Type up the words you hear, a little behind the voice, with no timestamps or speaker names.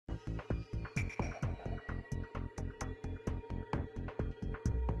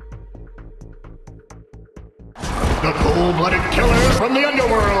cold-blooded killer from the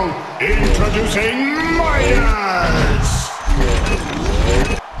underworld, introducing Midas!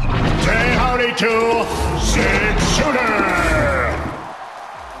 Say howdy to Six Shooter!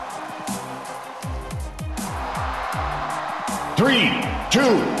 3, 2,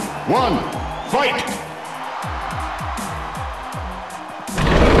 1, fight!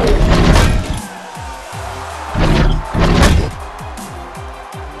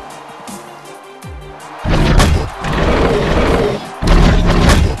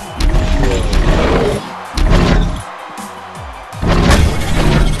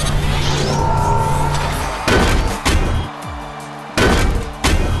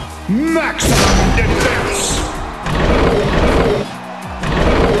 Maximum defense!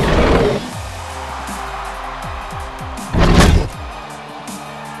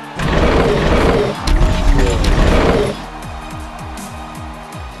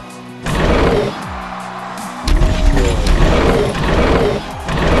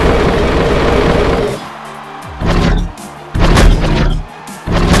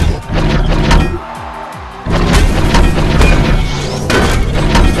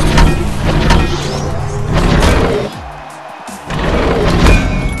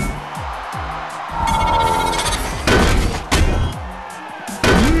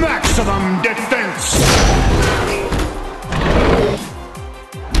 Maximum defense!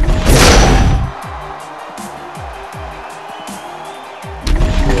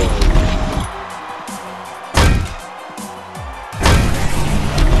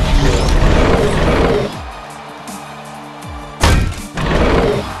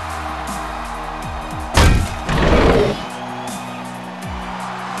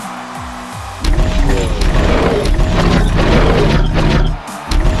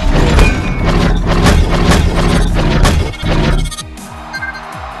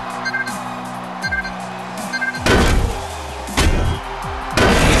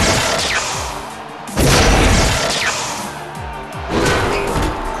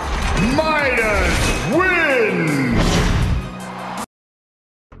 Midas wins!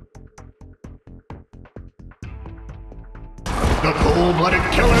 The cold-blooded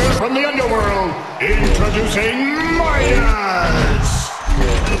killer from the underworld, introducing Midas!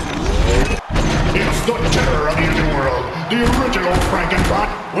 It's the terror of the underworld, the original Frankenbot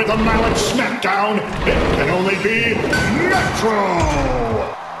with a mallet smackdown. It can only be Metro!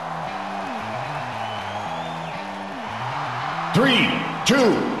 3, 2,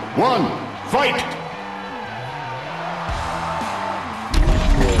 1, fight!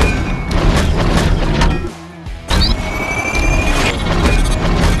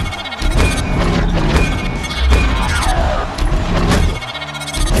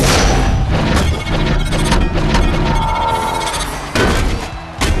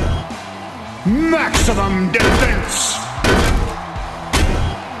 Maximum defense!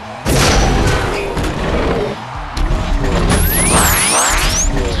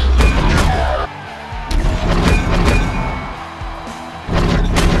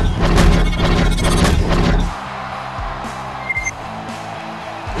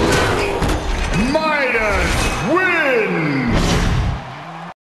 Midas wins!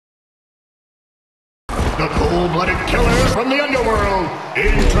 The cold-blooded killer from the underworld,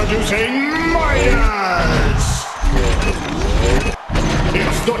 introducing Midas!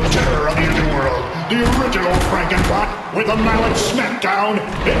 It's the terror of the underworld, the original Frankenbot with a mallet smackdown.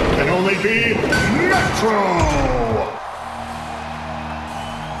 It can only be Metro!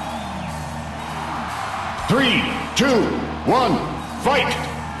 3, 2, 1, fight!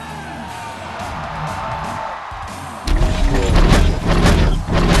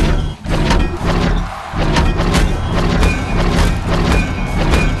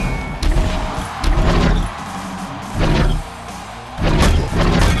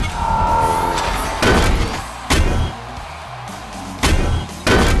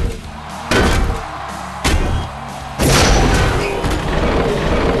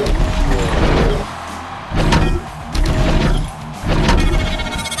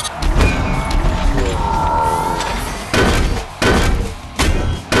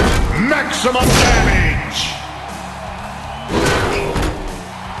 Maximum damage!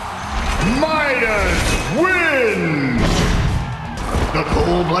 Midas wins! The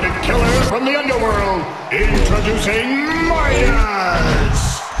cold-blooded killer from the underworld, introducing Midas!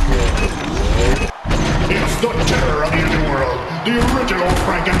 It's the terror of the underworld, the original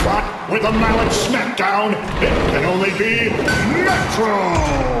Frankenbot with a mallet smackdown. It can only be Metro!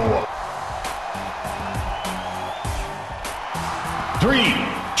 3,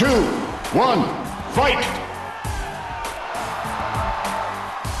 2, 1, fight!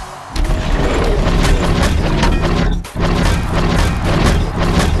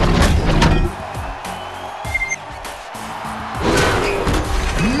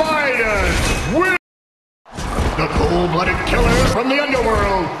 The cold-blooded killer from the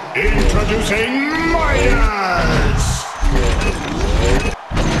underworld, introducing Midas!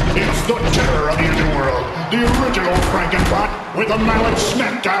 It's the terror of the underworld, the original Frankenbot with a mallet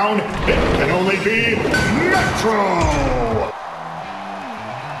smackdown. It can only be Metro!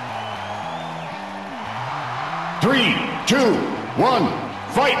 3, 2, 1,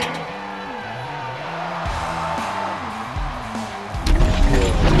 fight!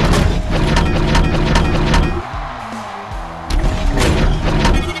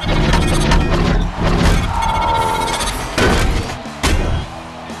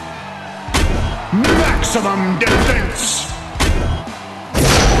 Maximum defense!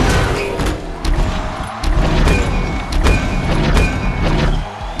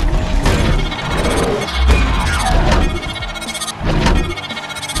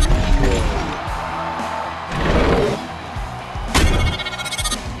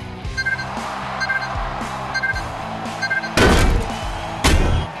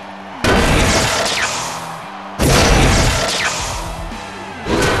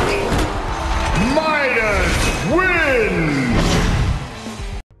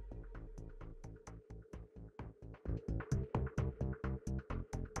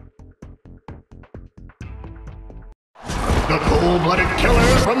 The cold-blooded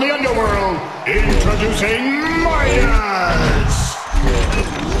killer from the underworld, introducing Midas!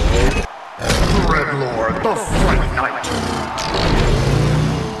 Dreadlord, the Fright Knight!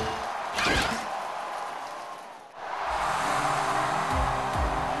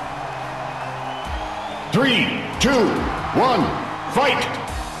 Three, two, one, fight!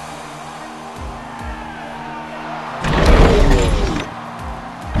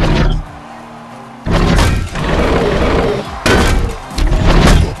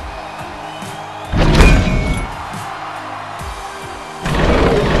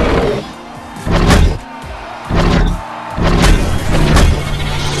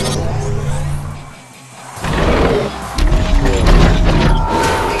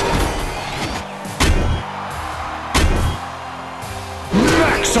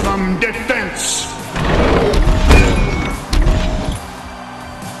 Maximum defense!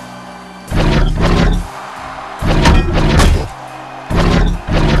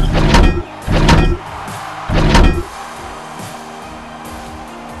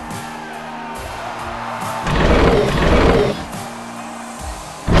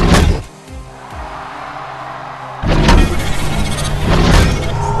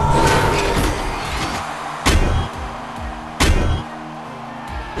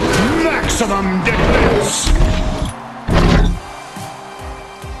 Maximum defense!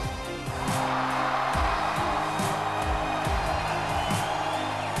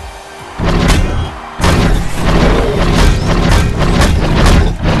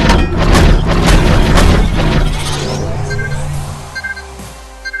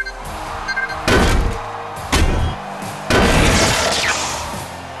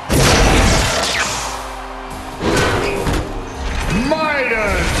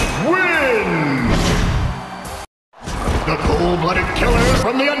 The cold-blooded killer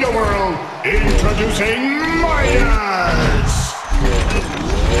from the underworld, introducing Midas!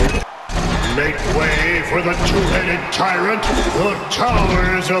 Make way for the two-headed tyrant, the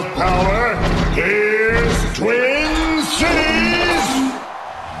Towers of Power. Here's Twin Cities!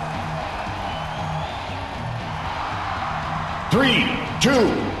 3, 2,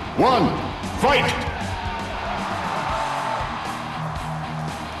 1, fight!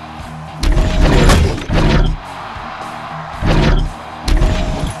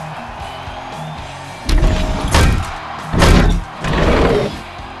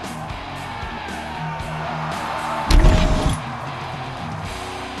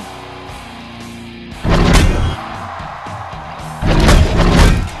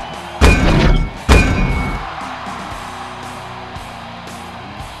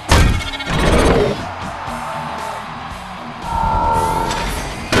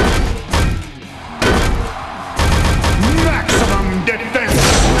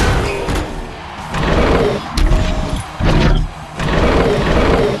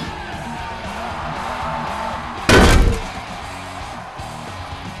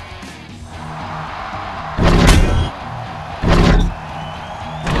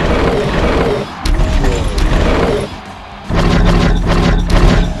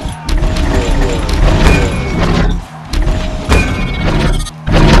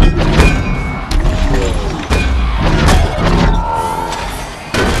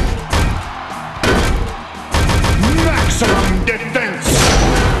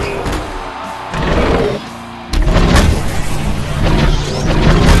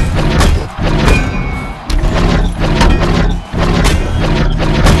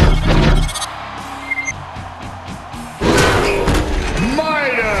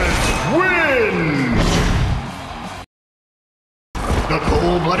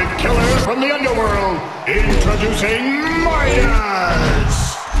 cold-blooded killer from the underworld, introducing Midas!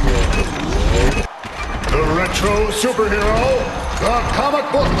 The retro superhero, the comic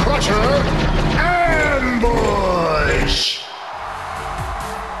book crusher, Ambush!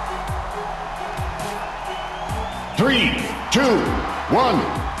 3, 2, 1,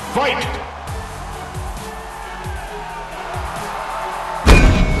 fight!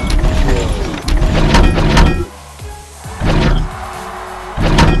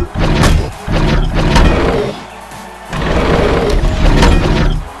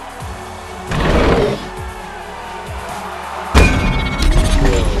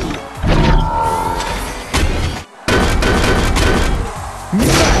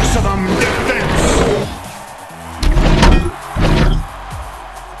 Maximum defense!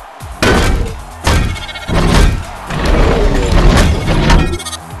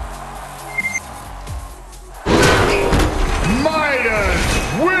 Midas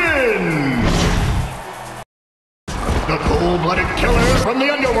wins! The cold-blooded killer from the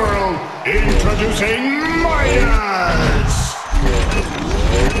underworld, introducing Midas!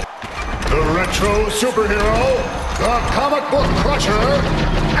 The retro superhero, the comic book crusher,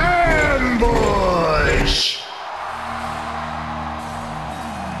 Ambush!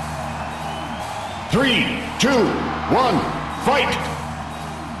 3, 2, 1, fight!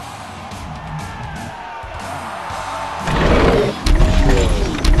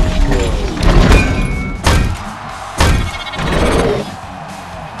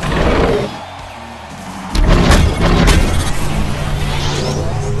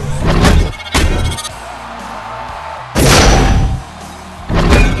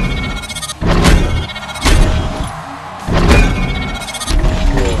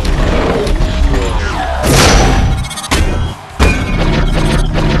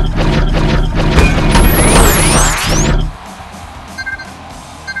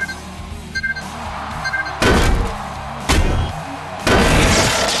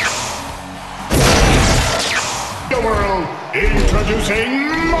 Introducing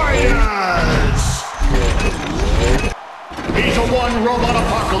Midas! He's a one-robot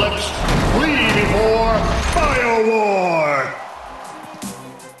apocalypse, flee before Bio-War!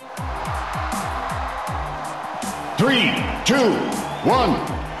 3, 2, 1,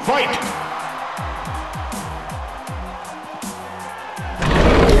 fight!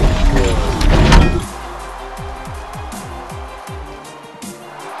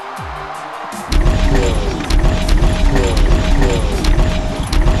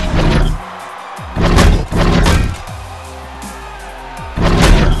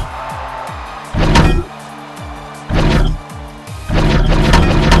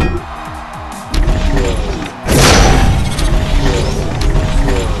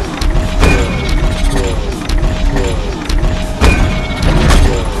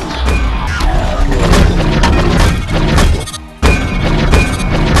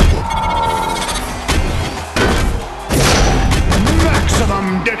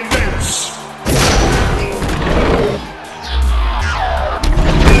 Defense!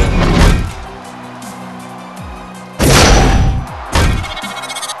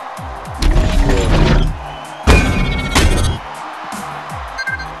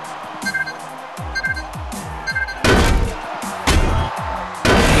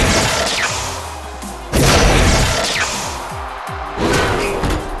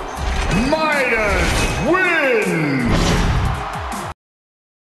 Midas wins!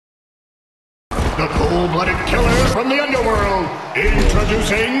 The cold-blooded killer from the underworld,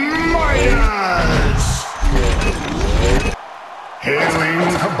 introducing Midas!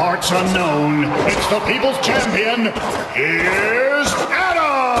 Hailing from parts unknown, it's the people's champion, here's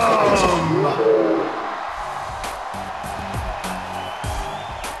Adam!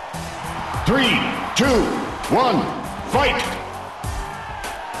 3, 2, 1, fight!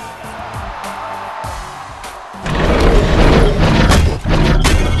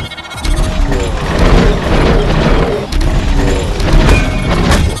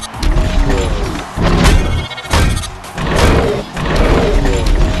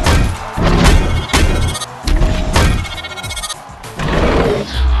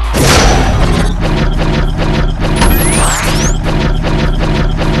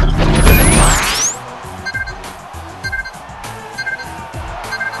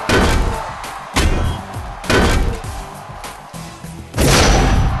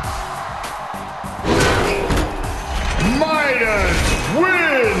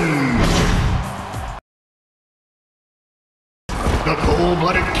 The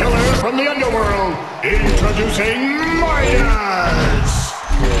cold-blooded killer from the underworld, introducing Midas!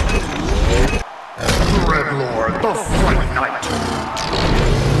 Dreadlord, the Fright Knight!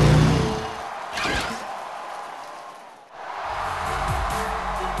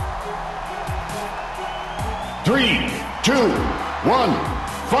 3, 2,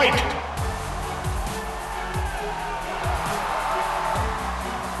 1, fight!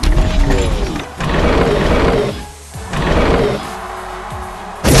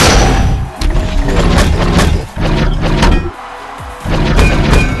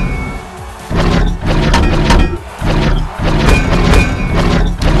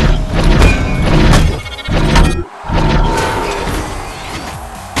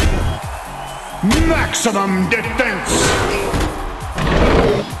 Maximum defense!